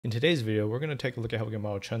In today's video, we're going to take a look at how we can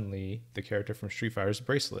model Chun-Li, the character from Street Fighter's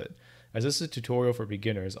bracelet. As this is a tutorial for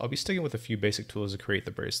beginners, I'll be sticking with a few basic tools to create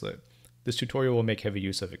the bracelet. This tutorial will make heavy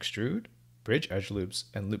use of extrude, bridge edge loops,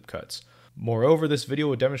 and loop cuts. Moreover, this video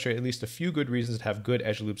will demonstrate at least a few good reasons to have good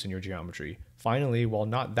edge loops in your geometry. Finally, while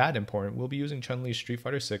not that important, we'll be using Chun-Li's Street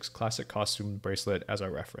Fighter 6 classic costume bracelet as our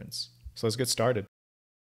reference. So let's get started.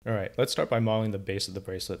 Alright, let's start by modeling the base of the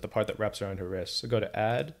bracelet, the part that wraps around her wrist. So go to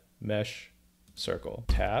Add, Mesh, Circle,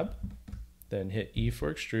 Tab, then hit E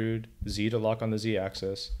for extrude, Z to lock on the Z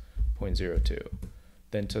axis, 0.02.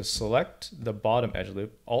 Then to select the bottom edge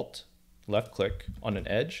loop, Alt, left click on an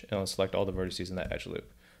edge, and I'll select all the vertices in that edge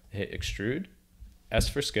loop. Hit extrude, S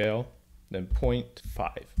for scale, then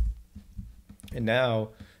 0.5. And now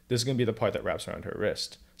this is going to be the part that wraps around her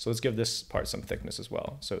wrist. So let's give this part some thickness as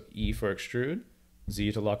well. So E for extrude,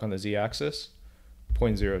 Z to lock on the Z axis,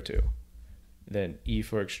 0.02. Then E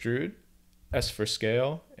for extrude, S for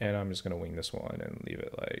scale, and I'm just going to wing this one and leave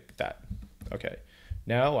it like that. Okay,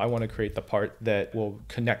 now I want to create the part that will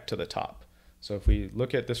connect to the top. So if we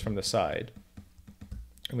look at this from the side,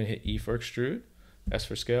 I'm going to hit E for extrude, S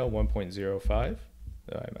for scale, 1.05.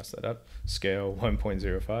 Oh, I messed that up. Scale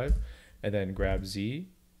 1.05, and then grab Z,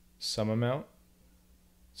 some amount,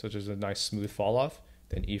 so there's a nice smooth fall off.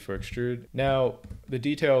 Then E for extrude. Now the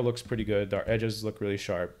detail looks pretty good. Our edges look really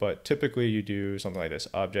sharp, but typically you do something like this: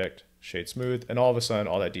 object, shade smooth, and all of a sudden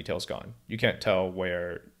all that detail's gone. You can't tell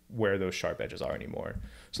where those sharp edges are anymore.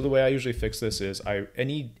 So the way I usually fix this is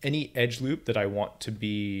any edge loop that I want to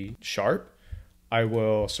be sharp, I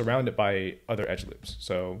will surround it by other edge loops.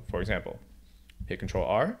 So for example, hit Control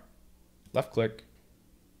R, left click,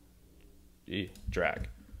 G, drag,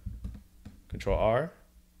 Control R,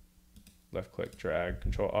 left click, drag,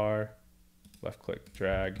 Control R, left click,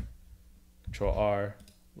 drag, Control R,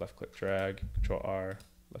 left click, drag, Control R,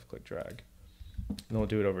 left click, drag. And we'll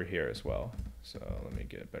do it over here as well. So let me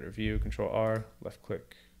get a better view. Control R, left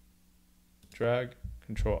click, drag,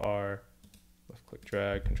 Control R, left click,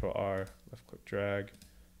 drag, Control R, left click, drag,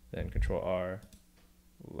 then Control R,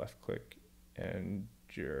 left click, and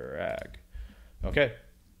drag. Okay,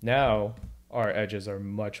 now our edges are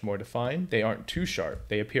much more defined. They aren't too sharp.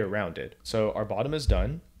 They appear rounded. So our bottom is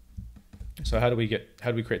done. So how do we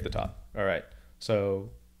create the top? All right. So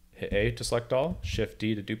hit A to select all, Shift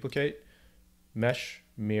D to duplicate, Mesh,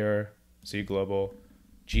 Mirror, Z global,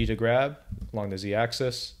 G to grab along the Z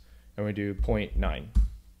axis, and we do 0.9.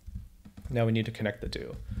 Now we need to connect the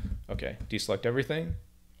two. Okay, deselect everything,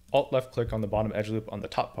 Alt left click on the bottom edge loop on the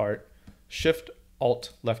top part, Shift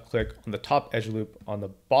Alt left click on the top edge loop on the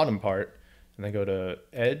bottom part, and then go to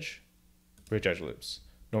Edge, Bridge Edge Loops.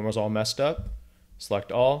 Normal's all messed up.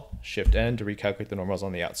 Select all, Shift N to recalculate the normals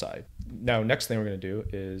on the outside. Now, next thing we're going to do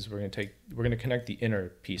is we're going to connect the inner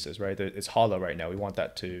pieces, right? It's hollow right now. We want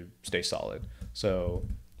that to stay solid. So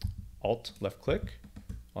Alt left click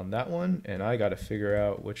on that one, and I got to figure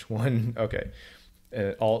out which one. Okay,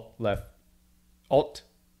 Alt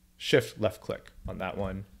Shift left click on that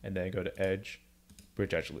one, and then go to Edge,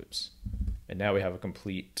 Bridge Edge Loops. And now we have a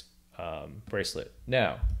complete bracelet.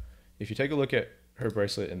 Now, if you take a look at her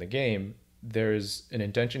bracelet in the game, there's an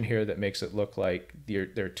indentation here that makes it look like there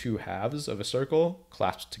are two halves of a circle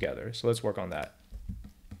clasped together. So let's work on that.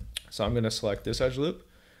 So I'm going to select this edge loop.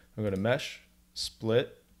 I'm going to mesh,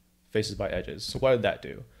 split, faces by edges. So what did that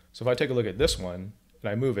do? So if I take a look at this one and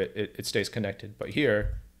I move it, it stays connected. But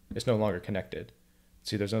here, it's no longer connected.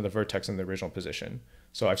 See, there's another vertex in the original position.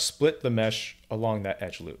 So I've split the mesh along that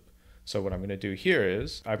edge loop. So what I'm going to do here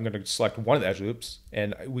is I'm going to select one of the edge loops,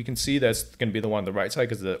 and we can see that's going to be the one on the right side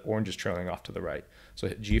because the orange is trailing off to the right. So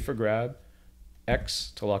hit G for grab,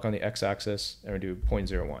 X to lock on the X axis, and we do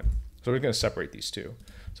 0.01. So we're going to separate these two.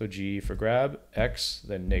 So G for grab, X,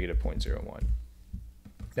 then negative 0.01.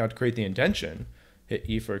 Now to create the indentation, hit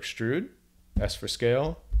E for extrude, S for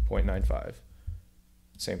scale, 0.95.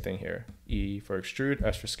 Same thing here. E for extrude,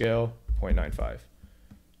 S for scale, 0.95.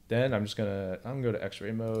 Then I'm going to go to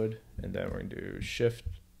X-ray mode, and then we're going to do Shift,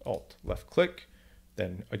 Alt, left click,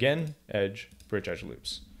 then again, Edge, Bridge Edge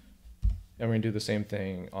Loops. And we're going to do the same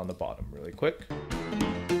thing on the bottom really quick.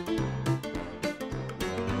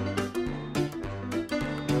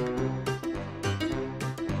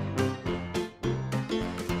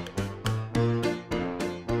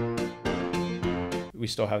 We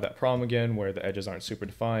still have that problem again where the edges aren't super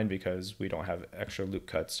defined because we don't have extra loop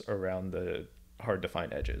cuts around the hard to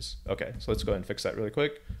find edges. Okay, so let's go ahead and fix that really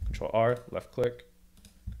quick. Control R, left click,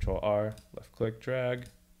 Control R, left click, drag,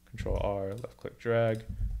 Control R, left click, drag,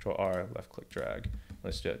 Control R, left click, drag.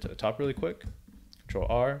 Let's do it to the top really quick. Control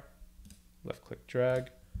R, left click, drag,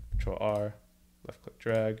 Control R, left click,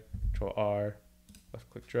 drag, Control R, left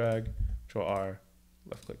click drag, Control R,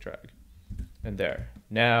 left click drag. And there.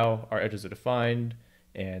 Now our edges are defined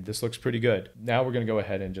and this looks pretty good. Now we're gonna go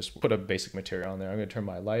ahead and just put a basic material on there. I'm gonna turn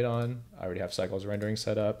my light on. I already have cycles rendering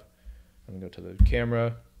set up. I'm gonna go to the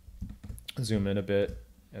camera, zoom in a bit,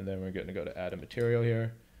 and then we're gonna go to add a material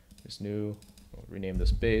here. This new, we'll rename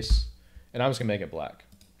this base, and I'm just gonna make it black,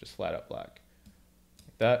 just flat out black,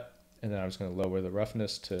 like that. And then I'm just gonna lower the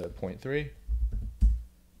roughness to 0.3,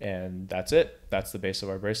 and that's it. That's the base of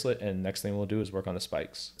our bracelet, and next thing we'll do is work on the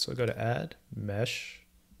spikes. So go to add, mesh,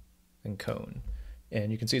 and cone. And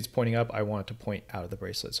you can see it's pointing up. I want it to point out of the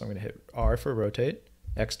bracelet. So I'm gonna hit R for rotate,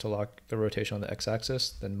 X to lock the rotation on the X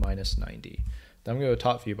axis, then -90. Then I'm gonna go to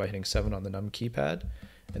top view by hitting 7 on the num keypad.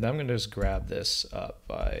 And then I'm gonna just grab this up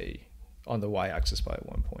on the Y axis by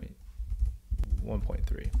 1.3.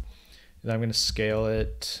 And then I'm gonna scale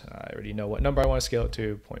it. I already know what number I wanna scale it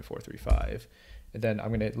to, 0.435. And then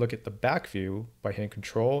I'm gonna look at the back view by hitting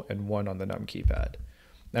Control and 1 on the num keypad.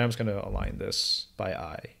 Then I'm just gonna align this by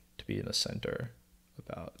eye to be in the center,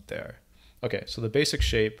 about there. Okay, so the basic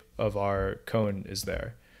shape of our cone is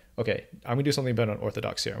there. Okay, I'm gonna do something a bit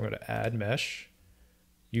unorthodox here. I'm gonna add mesh,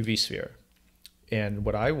 UV sphere. And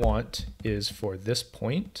what I want is for this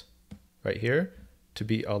point right here to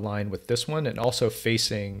be aligned with this one and also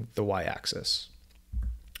facing the Y axis.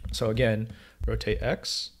 So again, rotate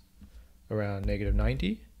X around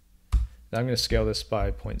 -90. Now I'm gonna scale this by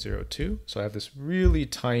 0.02. So I have this really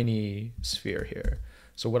tiny sphere here.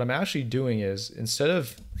 So what I'm actually doing is, instead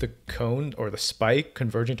of the cone or the spike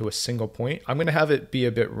converging to a single point, I'm gonna have it be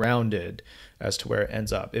a bit rounded as to where it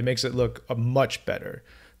ends up. It makes it look much better.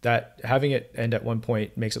 That having it end at one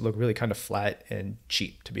point makes it look really kind of flat and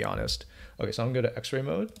cheap, to be honest. Okay, so I'm gonna go to X-ray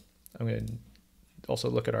mode. I'm gonna also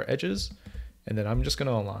look at our edges, and then I'm just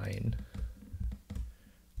gonna align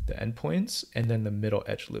the endpoints and then the middle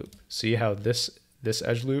edge loop. See how this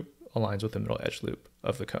edge loop aligns with the middle edge loop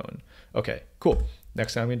of the cone. Okay, cool.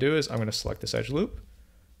 Next thing I'm gonna do is I'm gonna select this edge loop,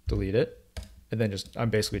 delete it, and then I'm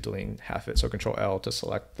basically deleting half it. So Control L to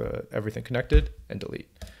select everything connected and delete.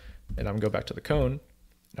 And I'm gonna go back to the cone.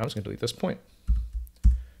 Now I'm just gonna delete this point.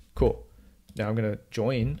 Cool. Now I'm gonna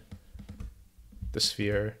join the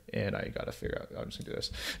sphere, and I gotta figure out, I'm just gonna do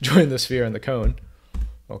this. Join the sphere and the cone.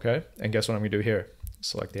 Okay, and guess what I'm gonna do here?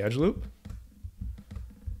 Select the edge loop,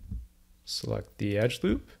 select the edge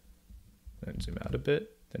loop, and zoom out a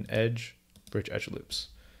bit, then edge, bridge edge loops.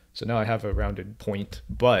 So now I have a rounded point,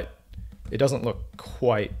 but it doesn't look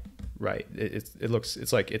quite right.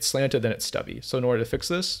 It's like it's slanted, then it's stubby. So in order to fix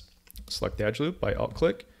this, select the edge loop by alt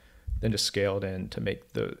click, then just scale it in to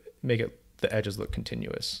make the edges look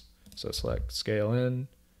continuous. So select scale in.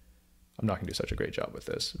 I'm not gonna do such a great job with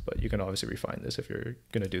this, but you can obviously refine this if you're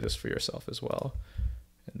gonna do this for yourself as well.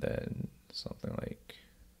 And then something like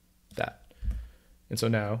that. And so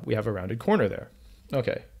now we have a rounded corner there.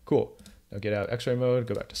 Okay, cool. Now get out of X-ray mode,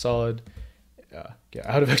 go back to solid, get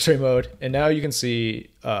out of X-ray mode. And now you can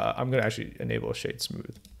see, I'm gonna actually enable shade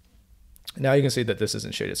smooth. Now you can see that this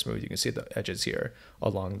isn't shaded smooth. You can see the edges here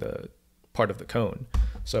along the part of the cone.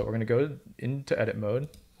 So we're gonna go into edit mode,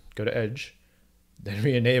 go to edge, then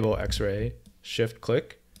re-enable X-ray, shift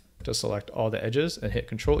click to select all the edges and hit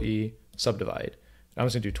Control E, subdivide. I'm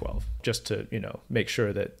just gonna do 12 just to, make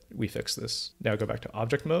sure that we fix this. Now go back to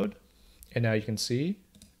object mode. And now you can see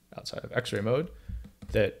outside of X-ray mode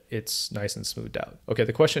that it's nice and smoothed out. Okay,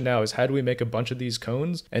 the question now is, how do we make a bunch of these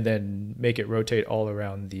cones and then make it rotate all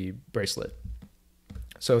around the bracelet?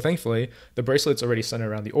 So thankfully, the bracelet's already centered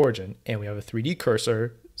around the origin, and we have a 3D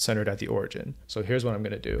cursor centered at the origin. So here's what I'm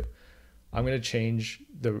gonna do. I'm gonna change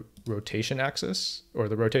the rotation axis or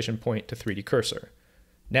the rotation point to 3D cursor.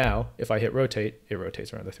 Now, if I hit rotate, it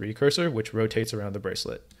rotates around the 3D cursor, which rotates around the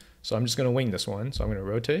bracelet. So I'm just gonna wing this one. So I'm gonna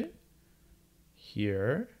rotate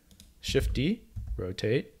here, Shift D,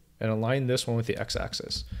 rotate, and align this one with the X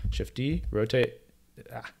axis. Shift D, rotate,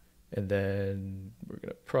 and then we're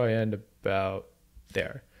gonna probably end about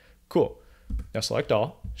there. Cool. Now select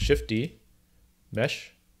all, Shift D,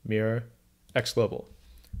 mesh, mirror, X global.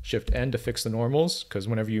 Shift N to fix the normals, because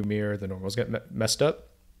whenever you mirror, the normals get messed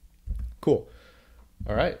up. Cool.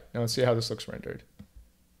 All right, now let's see how this looks rendered.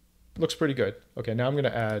 Looks pretty good. Okay, now I'm gonna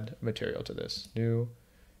add material to this, new,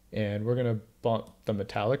 and we're gonna bump the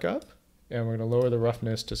metallic up, and we're gonna lower the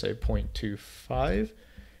roughness to say 0.25.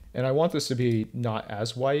 And I want this to be not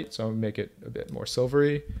as white, so I'm gonna make it a bit more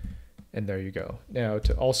silvery. And there you go. Now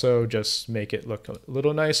to also just make it look a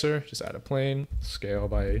little nicer, just add a plane, scale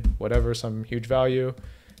by whatever, some huge value,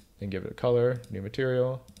 then give it a color, new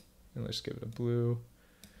material, and let's give it a blue.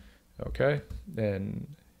 Okay,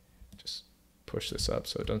 then just push this up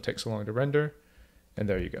so it doesn't take so long to render. And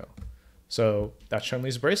there you go. So that's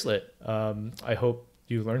Chun-Li's bracelet. I hope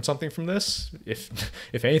you learned something from this.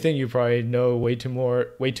 If anything, you probably know way too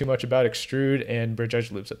much about extrude and bridge edge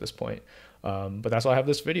loops at this point. But that's all I have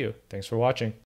this video. Thanks for watching.